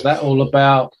on earth was that all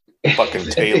about? Fucking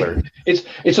Taylor.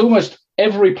 It's almost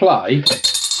every play,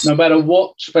 no matter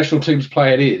what special teams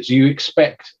play it is, you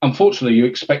expect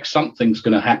something's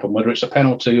going to happen, whether it's a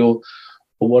penalty or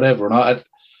whatever. And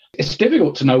it's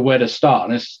difficult to know where to start.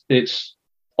 And it's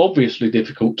obviously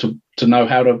difficult to know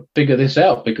how to figure this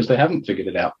out because they haven't figured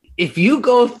it out. If you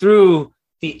go through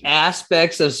the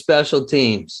aspects of special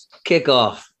teams,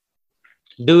 kickoff,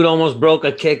 dude almost broke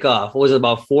a kickoff. It was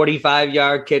about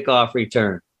 45-yard kickoff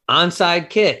return. Onside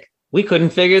kick. We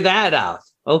couldn't figure that out.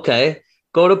 Okay.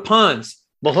 Go to punts.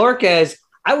 Bojorquez,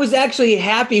 I was actually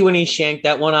happy when he shanked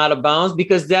that one out of bounds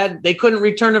because they couldn't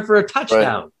return it for a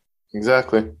touchdown. Right.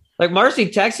 Exactly. Like Marcy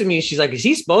texted me. She's like, is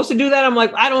he supposed to do that? I'm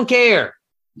like, I don't care.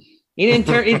 He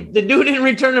didn't the dude didn't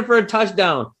return it for a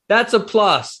touchdown. That's a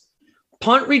plus.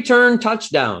 Punt return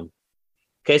touchdown.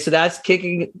 Okay. So that's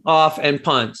kicking off and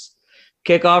punts.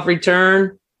 Kickoff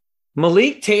return.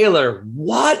 Malik Taylor,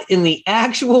 what in the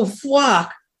actual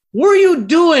fuck were you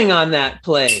doing on that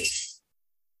play?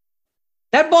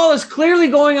 That ball is clearly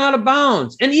going out of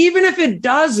bounds. And even if it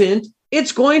doesn't,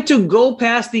 it's going to go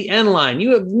past the end line.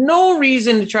 You have no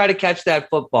reason to try to catch that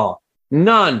football.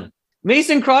 None.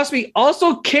 Mason Crosby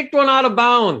also kicked one out of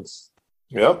bounds.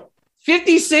 Yep.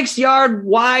 56-yard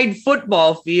wide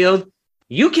football field.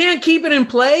 You can't keep it in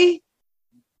play?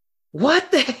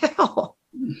 What the hell?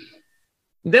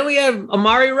 Then we have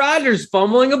Amari Rodgers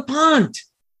fumbling a punt.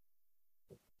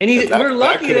 And we're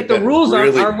lucky that the rules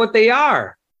are what they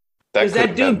are.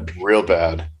 That dude real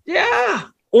bad. Yeah.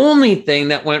 Only thing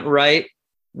that went right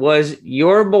was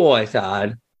your boy,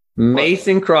 Todd.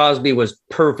 Mason Crosby was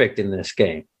perfect in this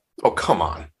game. Oh, come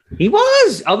on. He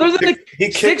was. Other than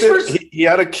he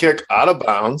had a kick out of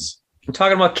bounds. I'm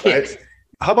talking about kicks. Right?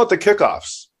 How about the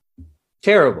kickoffs?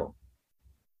 Terrible.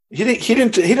 He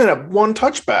didn't have one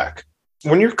touchback.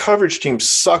 When your coverage team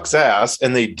sucks ass,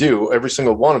 and they do, every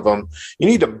single one of them, you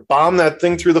need to bomb that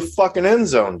thing through the fucking end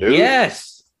zone, dude.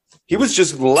 Yes. He was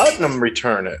just letting them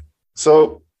return it.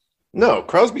 So, no,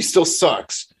 Crosby still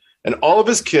sucks. And all of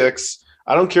his kicks,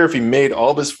 I don't care if he made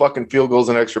all of his fucking field goals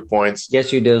and extra points.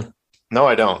 Yes, you do. No,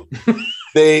 I don't.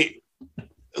 They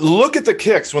look at the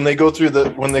kicks when they go through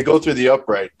the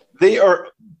upright. They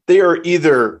are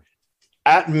either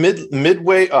at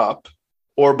midway up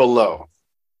or below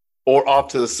or off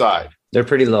to the side. They're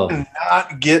pretty low. Do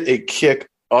not get a kick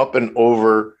up and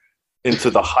over into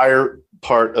the higher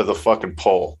part of the fucking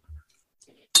pole.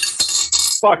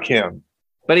 Fuck him.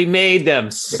 But he made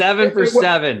them 7 for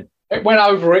 7. It went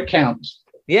over, it counts.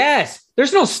 Yes.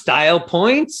 There's no style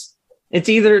points. It's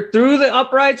either through the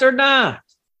uprights or not.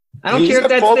 I don't care if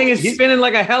that thing is spinning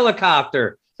like a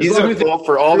helicopter. He's at fault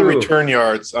for all the return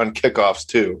yards on kickoffs,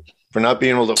 too, for not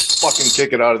being able to fucking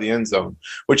kick it out of the end zone,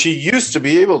 which he used to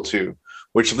be able to,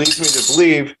 which leads me to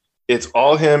believe It's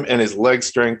all him, and his leg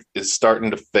strength is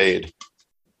starting to fade.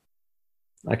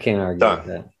 I can't argue Done. with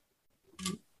that.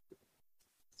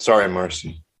 Sorry,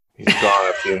 Marcy. He's gone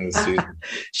at the end of the season.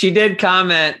 She did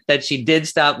comment that she did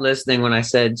stop listening when I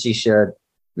said she should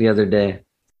the other day.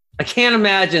 I can't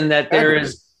imagine that there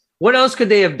is. What else could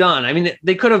they have done? I mean,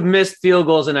 they could have missed field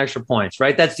goals and extra points,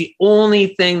 right? That's the only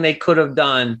thing they could have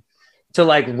done to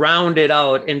like round it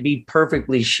out and be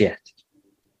perfectly shit.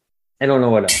 I don't know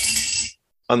what else.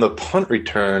 On the punt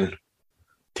return,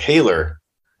 Taylor,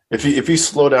 if you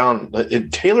slow down,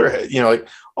 Taylor, like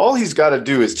all he's got to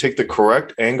do is take the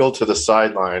correct angle to the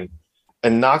sideline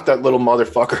and knock that little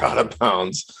motherfucker out of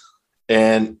bounds.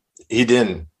 And he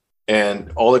didn't.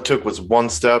 And all it took was one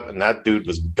step, and that dude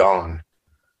was gone.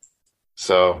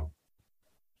 So,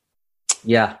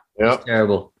 yeah,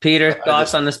 terrible. Peter,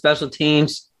 thoughts on the special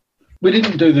teams? We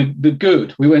didn't do the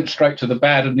good. We went straight to the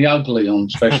bad and the ugly on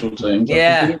special teams.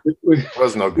 Yeah. It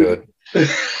was no good.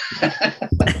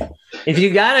 If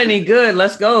you got any good,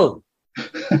 let's go.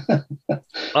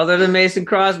 Other than Mason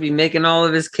Crosby making all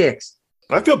of his kicks.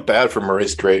 I feel bad for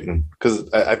Maurice Drayton because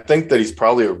I think that he's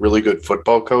probably a really good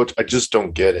football coach. I just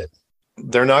don't get it.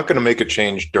 They're not going to make a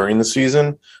change during the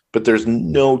season, but there's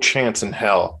no chance in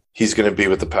hell he's going to be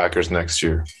with the Packers next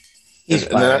year.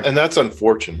 And that's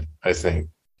unfortunate, I think.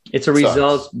 It's a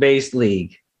results-based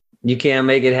league. You can't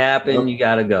make it happen. Yep. You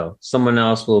got to go. Someone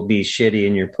else will be shitty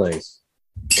in your place.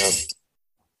 Yep.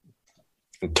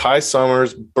 And Ty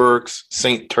Summers, Burks,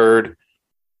 St. Turd,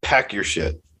 pack your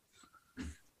shit.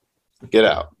 Get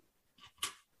out.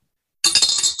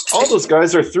 All those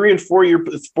guys are 3 and 4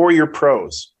 year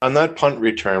pros on that punt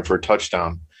return for a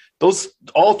touchdown. Those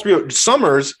all three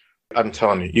Summers, I'm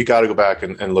telling you got to go back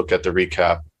and look at the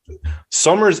recap.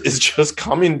 Summers is just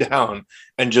coming down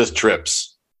and just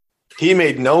trips. He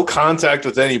made no contact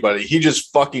with anybody. He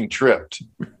just fucking tripped.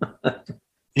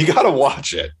 You got to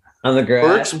watch it. On the grass.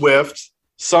 Burks whiffed,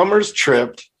 Summers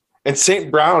tripped, and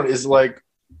St. Brown is like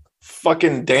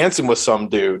fucking dancing with some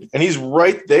dude, and he's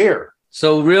right there.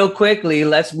 So real quickly,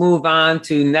 let's move on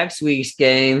to next week's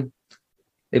game.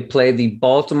 They play the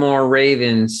Baltimore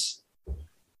Ravens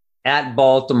at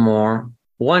Baltimore.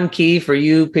 One key for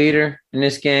you, Peter, in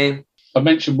this game? I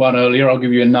mentioned one earlier. I'll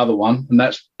give you another one, and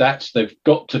that's they've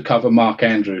got to cover Mark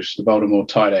Andrews, the Baltimore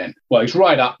tight end. Well, he's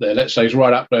right up there. Let's say he's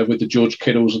right up there with the George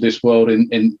Kittles of this world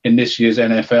in this year's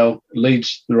NFL.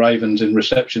 Leads the Ravens in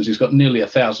receptions. He's got nearly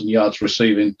 1,000 yards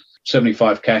receiving,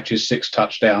 75 catches, 6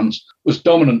 touchdowns. Was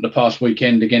dominant the past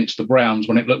weekend against the Browns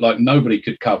when it looked like nobody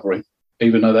could cover him,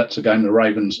 even though that's a game the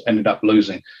Ravens ended up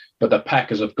losing. But the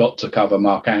Packers have got to cover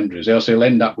Mark Andrews, else he'll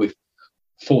end up with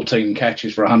 14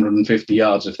 catches for 150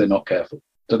 yards if they're not careful.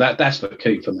 So that's the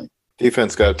key for me.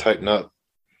 Defense got to tighten up.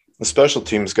 The special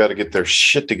teams got to get their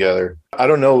shit together. I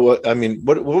don't know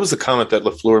what was the comment that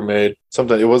LaFleur made?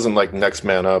 Something, it wasn't like next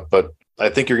man up, but I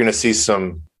think you're going to see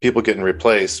some people getting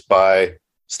replaced by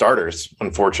starters,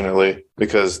 unfortunately,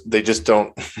 because they just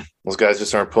don't, those guys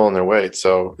just aren't pulling their weight.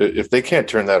 So if they can't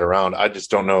turn that around, I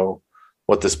just don't know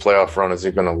what this playoff run is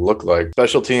going to look like.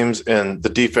 Special teams and the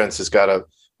defense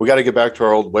we got to get back to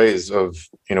our old ways of,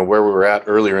 where we were at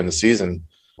earlier in the season,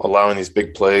 allowing these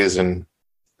big plays, and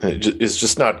it's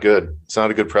just not good. It's not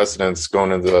a good precedence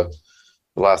going into the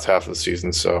last half of the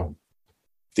season. So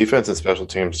defense and special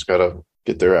teams got to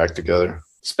get their act together.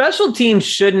 Special teams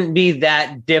shouldn't be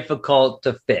that difficult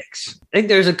to fix. I think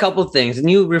there's a couple things, and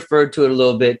you referred to it a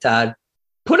little bit, Todd.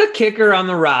 Put a kicker on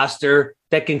the roster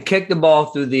that can kick the ball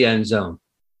through the end zone.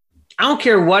 I don't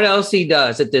care what else he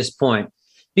does at this point,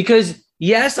 because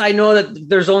yes, I know that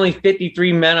there's only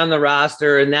 53 men on the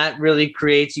roster, and that really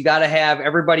creates, you got to have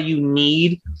everybody you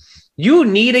need. You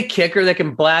need a kicker that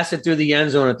can blast it through the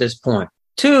end zone at this point.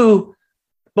 2,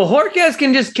 Bojorquez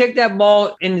can just kick that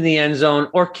ball into the end zone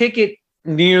or kick it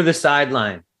near the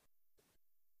sideline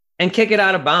and kick it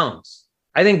out of bounds.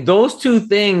 I think those 2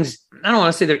 things, I don't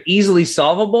want to say they're easily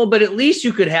solvable, but at least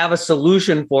you could have a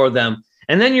solution for them.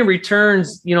 And then your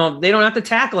returns, they don't have to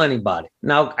tackle anybody.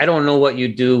 Now, I don't know what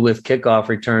you do with kickoff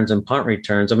returns and punt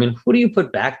returns. I mean, who do you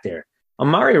put back there?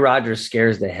 Amari Rodgers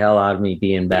scares the hell out of me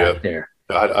being back there.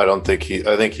 I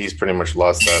think he's pretty much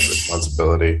lost that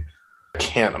responsibility. I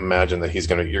can't imagine that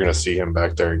you're going to see him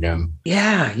back there again.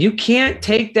 Yeah, you can't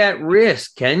take that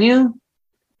risk, can you?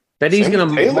 That he's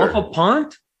going to muff a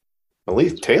punt? At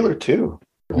least Taylor, too.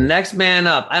 Next man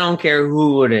up. I don't care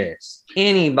who it is.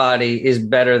 Anybody is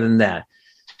better than that.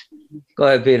 Go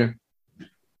ahead, Peter.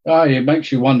 It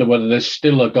makes you wonder whether there's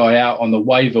still a guy out on the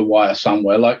waiver wire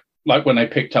somewhere, like when they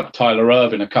picked up Tyler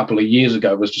Irvin a couple of years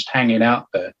ago, was just hanging out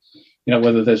there.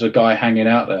 whether there's a guy hanging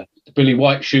out there. Billy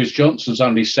White Shoes Johnson's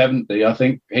only 70. I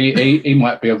think he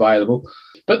might be available.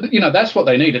 But, that's what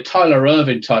they need, a Tyler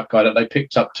Irvin type guy that they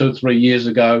picked up 2 or 3 years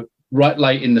ago, right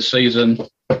late in the season.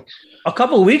 A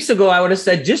couple of weeks ago, I would have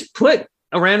said, just put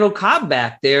a Randall Cobb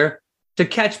back there to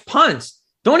catch punts.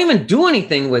 Don't even do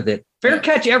anything with it. Fair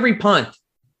catch every punt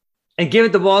and give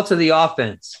it the ball to the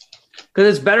offense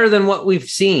because it's better than what we've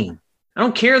seen. I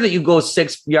don't care that you go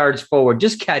 6 yards forward.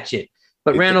 Just catch it.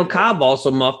 But Randall Cobb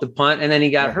also muffed the punt, and then he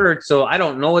got hurt. So I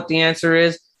don't know what the answer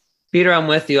is. Peter, I'm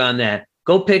with you on that.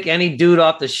 Go pick any dude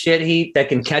off the shit heap that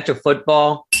can catch a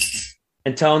football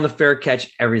and tell him to fair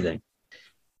catch everything.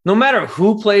 No matter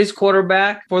who plays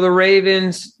quarterback for the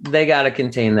Ravens, they got to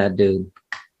contain that dude.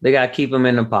 They got to keep him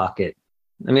in the pocket.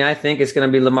 I mean, I think it's going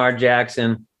to be Lamar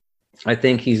Jackson. I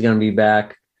think he's going to be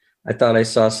back. I thought I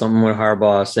saw something with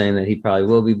Harbaugh saying that he probably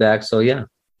will be back. So, yeah.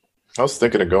 I was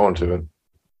thinking of going to it.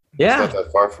 Yeah. It's not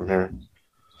that far from here.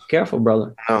 Careful,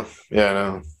 brother. No. Yeah, I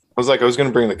know. I was going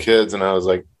to bring the kids, and I was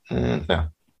like, no.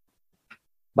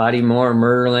 Body Moore,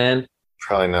 Murderland.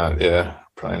 Probably not. Yeah.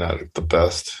 Probably not the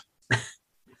best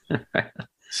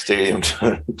stadium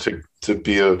to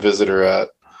be a visitor at.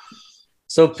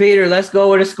 So, Peter, let's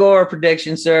go with a score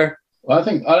prediction, sir. Well, I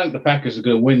think the Packers are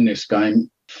going to win this game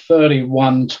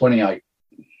 31-28.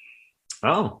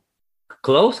 Oh,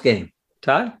 close game.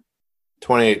 Todd?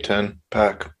 28-10,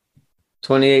 Pack.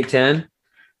 28-10.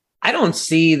 I don't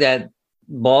see that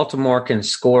Baltimore can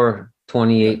score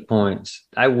 28 points.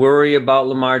 I worry about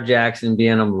Lamar Jackson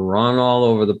being able to run all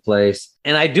over the place.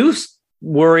 And I do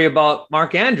worry about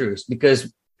Mark Andrews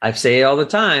because I say it all the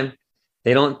time.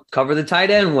 They don't cover the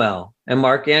tight end well. And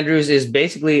Mark Andrews is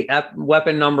basically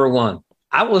weapon number one.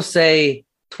 I will say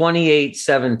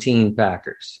 28-17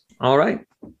 Packers. All right.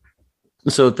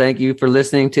 So thank you for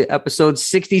listening to episode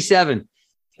 67.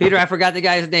 Peter, I forgot the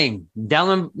guy's name.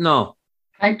 No.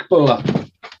 Hank Buller.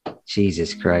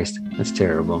 Jesus Christ. That's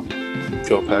terrible.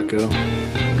 Go, Pack, go.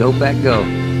 Go, Pack, go.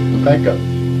 Pack,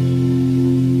 go.